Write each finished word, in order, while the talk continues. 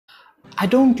I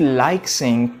don't like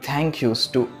saying thank yous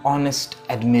to honest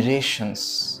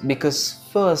admirations because,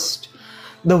 first,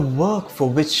 the work for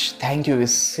which thank you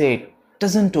is said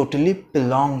doesn't totally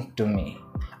belong to me.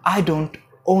 I don't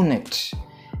own it.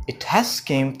 It has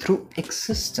came through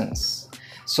existence.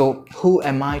 So who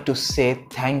am I to say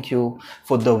thank you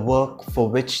for the work for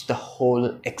which the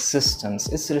whole existence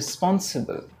is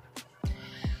responsible?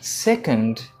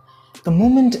 Second, the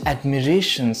moment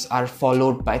admirations are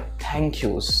followed by thank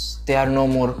yous, they are no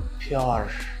more pure.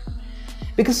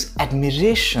 Because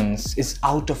admirations is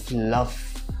out of love.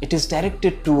 It is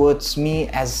directed towards me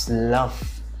as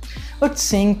love. But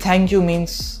saying thank you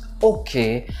means,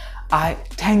 okay, I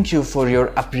thank you for your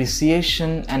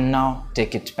appreciation and now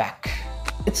take it back.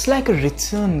 It's like a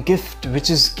return gift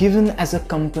which is given as a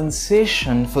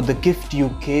compensation for the gift you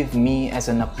gave me as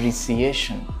an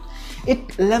appreciation.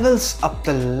 It levels up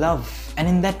the love, and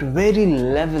in that very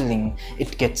leveling,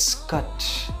 it gets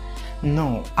cut.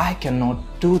 No, I cannot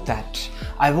do that.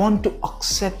 I want to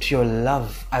accept your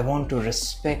love. I want to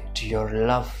respect your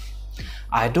love.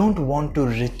 I don't want to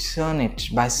return it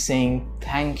by saying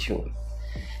thank you.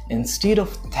 Instead of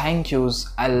thank yous,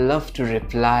 I love to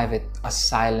reply with a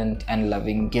silent and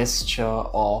loving gesture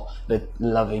or with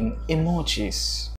loving emojis.